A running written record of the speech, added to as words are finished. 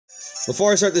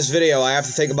Before I start this video, I have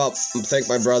to thank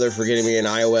my brother for giving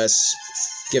us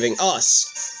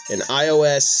an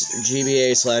iOS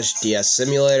GBA/DS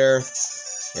simulator.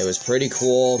 It was pretty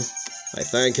cool. I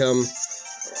thank him.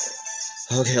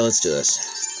 Okay, let's do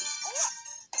this.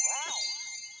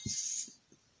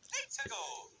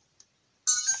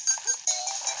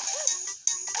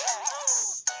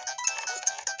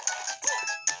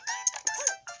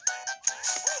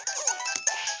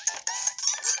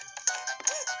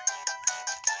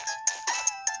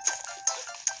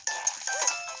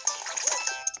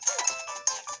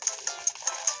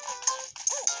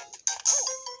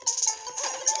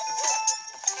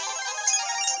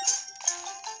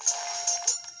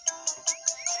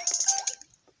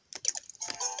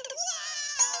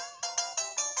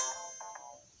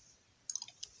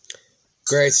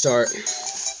 Great start.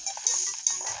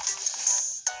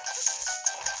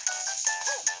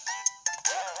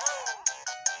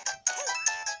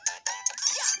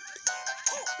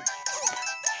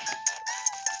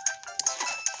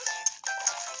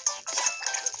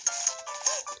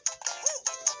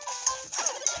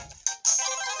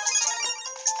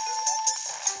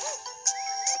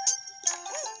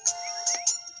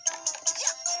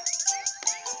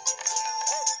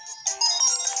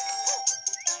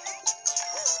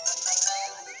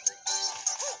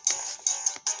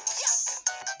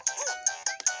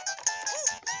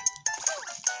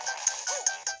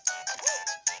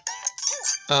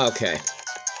 Okay.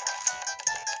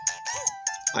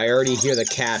 I already hear the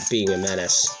cat being a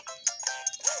menace.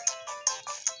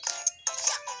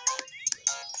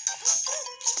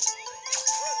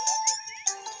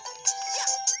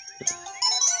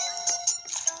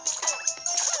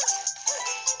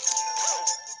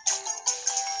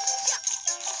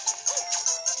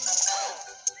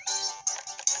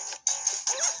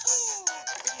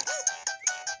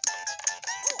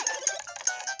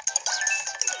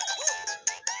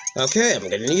 Okay, I'm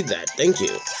gonna need that. Thank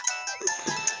you.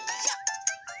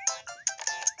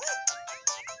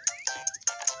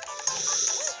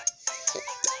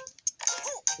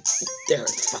 There it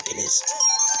fucking is.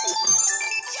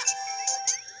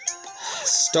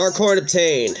 Star Coin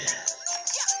obtained.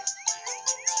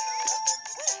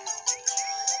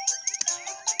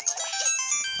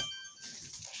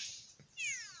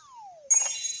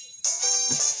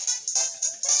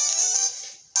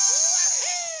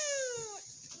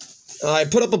 I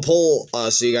put up a poll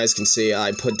so you guys can see.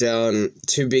 I put down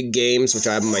 2 big games, which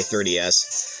I have on my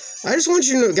 30S. I just want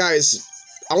you to know, guys,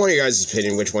 I want your guys'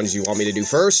 opinion, which ones you want me to do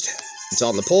first. It's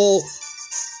on the poll.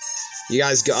 You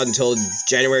guys got until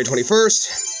January 21st.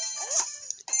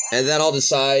 And then I'll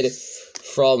decide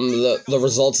from the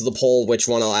results of the poll which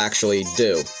one I'll actually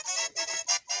do.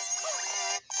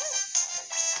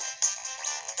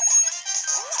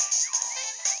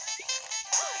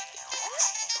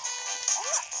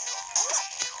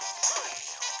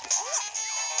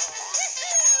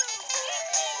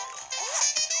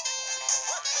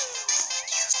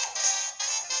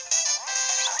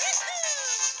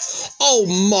 Oh,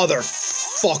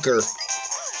 motherfucker.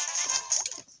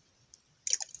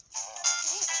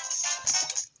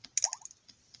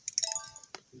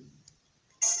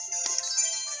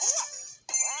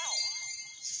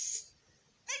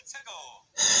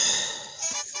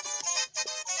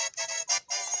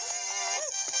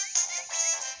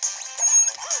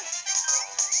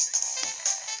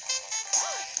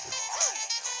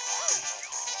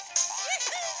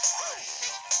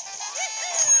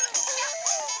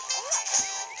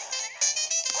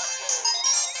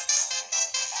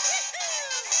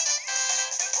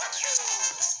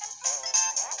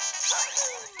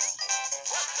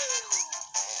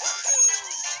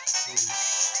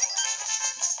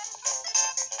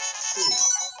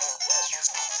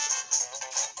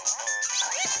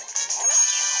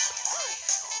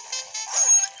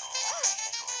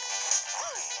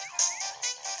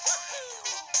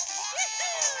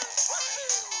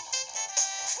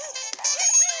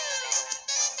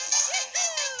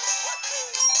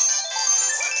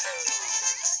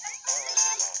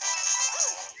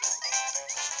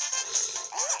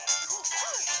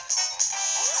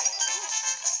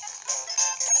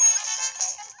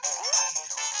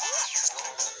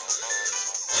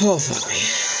 Oh, fuck me.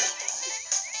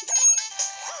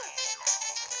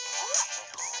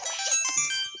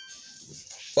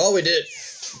 Well, we did.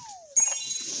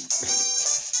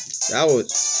 That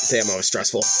was... Damn, that was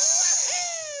stressful.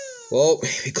 Well,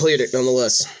 we cleared it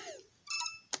nonetheless.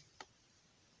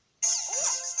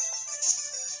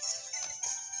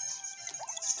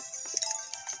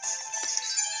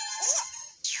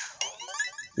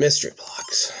 Mystery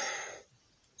blocks.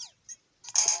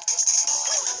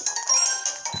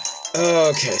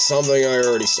 Okay, something I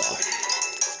already saw.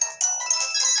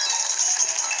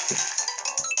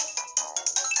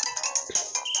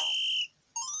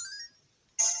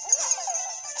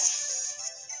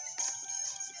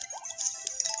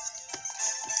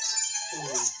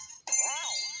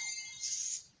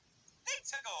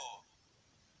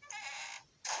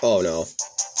 Oh no.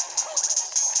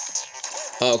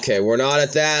 Okay, we're not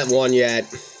at that one yet.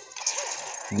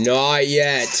 Not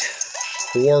yet.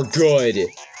 We're good.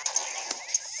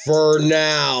 For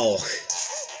now.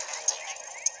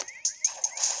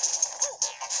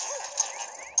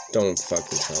 Don't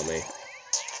fucking tell me.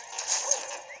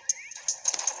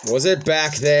 Was it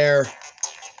back there?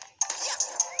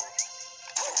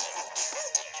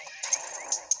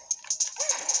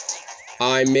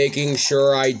 I'm making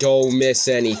sure I don't miss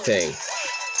anything.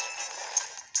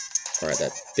 Alright,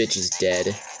 that bitch is dead.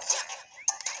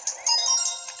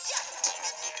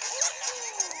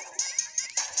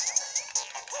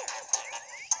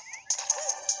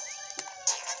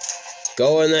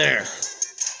 Go in there.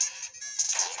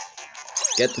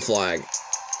 Get the flag.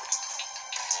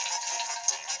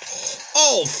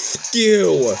 Oh, fuck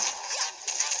you!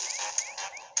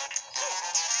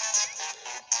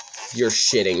 You're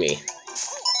shitting me.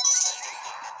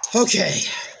 Okay.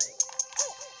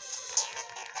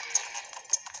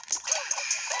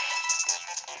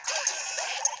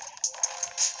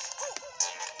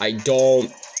 I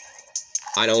don't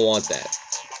want that.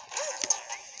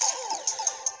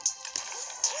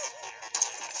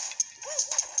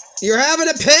 You're having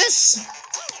a piss?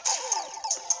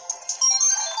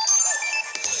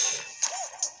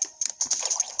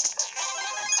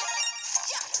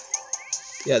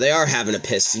 Yeah, they are having a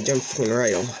piss. You're damn fucking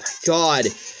right. Oh my god.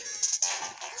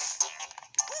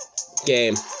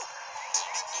 Game.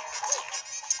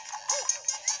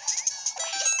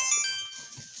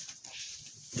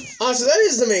 Honestly, that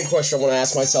is the main question I want to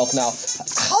ask myself now.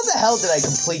 How the hell did I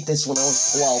complete this when I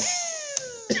was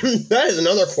 12? That is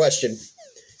another question.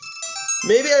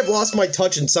 Maybe I've lost my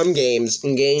touch in some games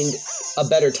and gained a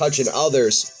better touch in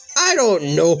others. I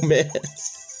don't know, man.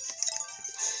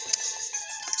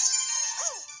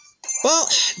 Well,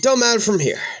 don't matter from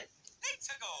here.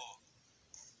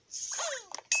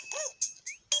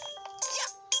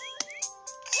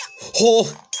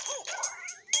 Oh.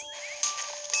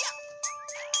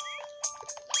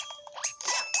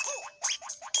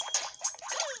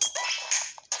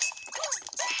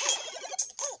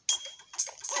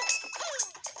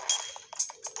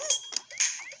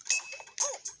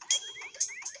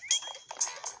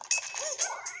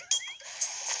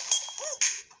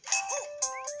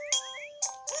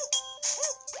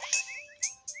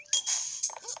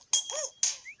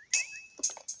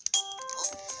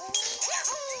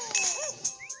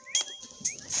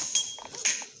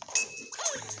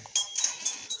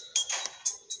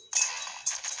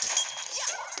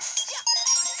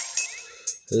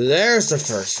 There's the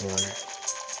first one.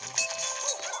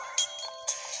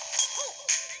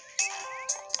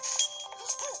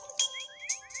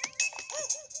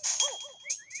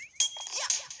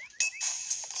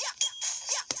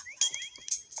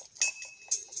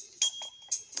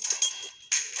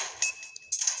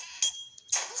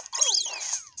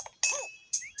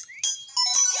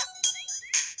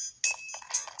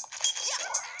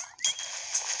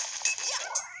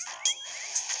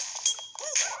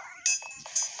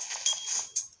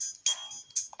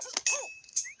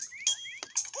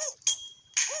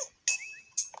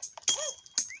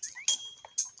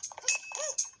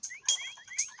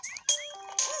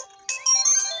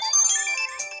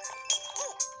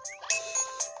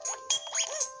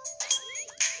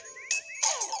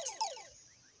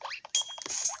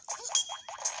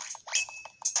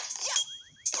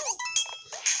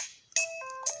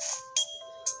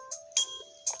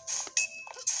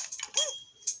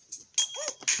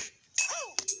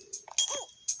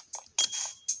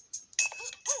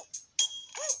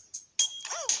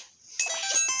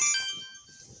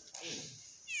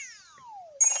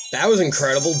 That was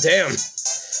incredible. Damn.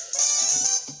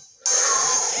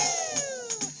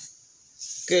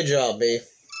 Good job, B.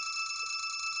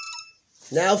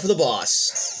 Now for the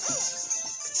boss.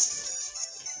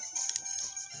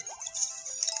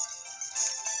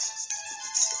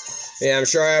 Yeah, I'm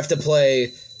sure I have to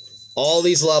play all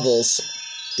these levels,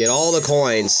 get all the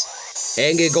coins,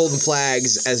 and get golden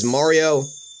flags as Mario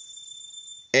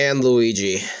and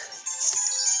Luigi.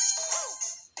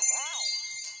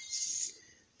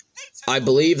 I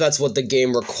believe that's what the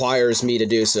game requires me to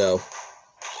do so.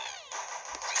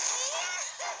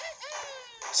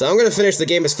 So I'm going to finish the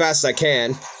game as fast as I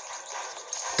can.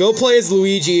 Go play as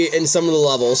Luigi in some of the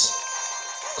levels.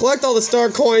 Collect all the star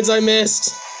coins I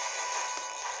missed.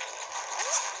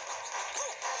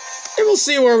 we'll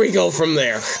see where we go from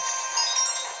there.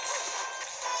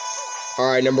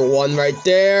 Alright, number 1 right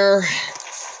there.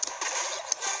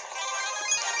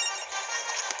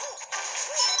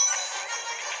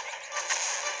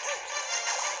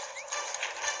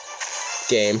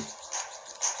 Game.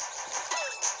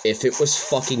 If it was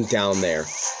fucking down there.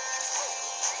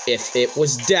 If it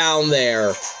was down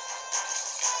there.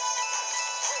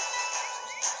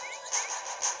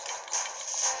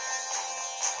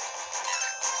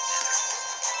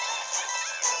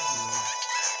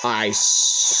 I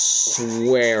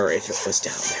swear if it was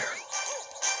down there.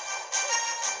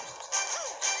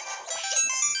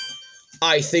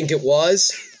 I think it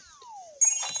was.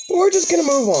 We're just gonna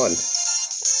move on.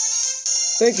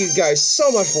 Thank you guys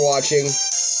so much for watching.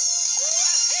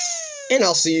 And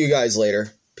I'll see you guys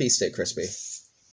later. Peace, stay crispy.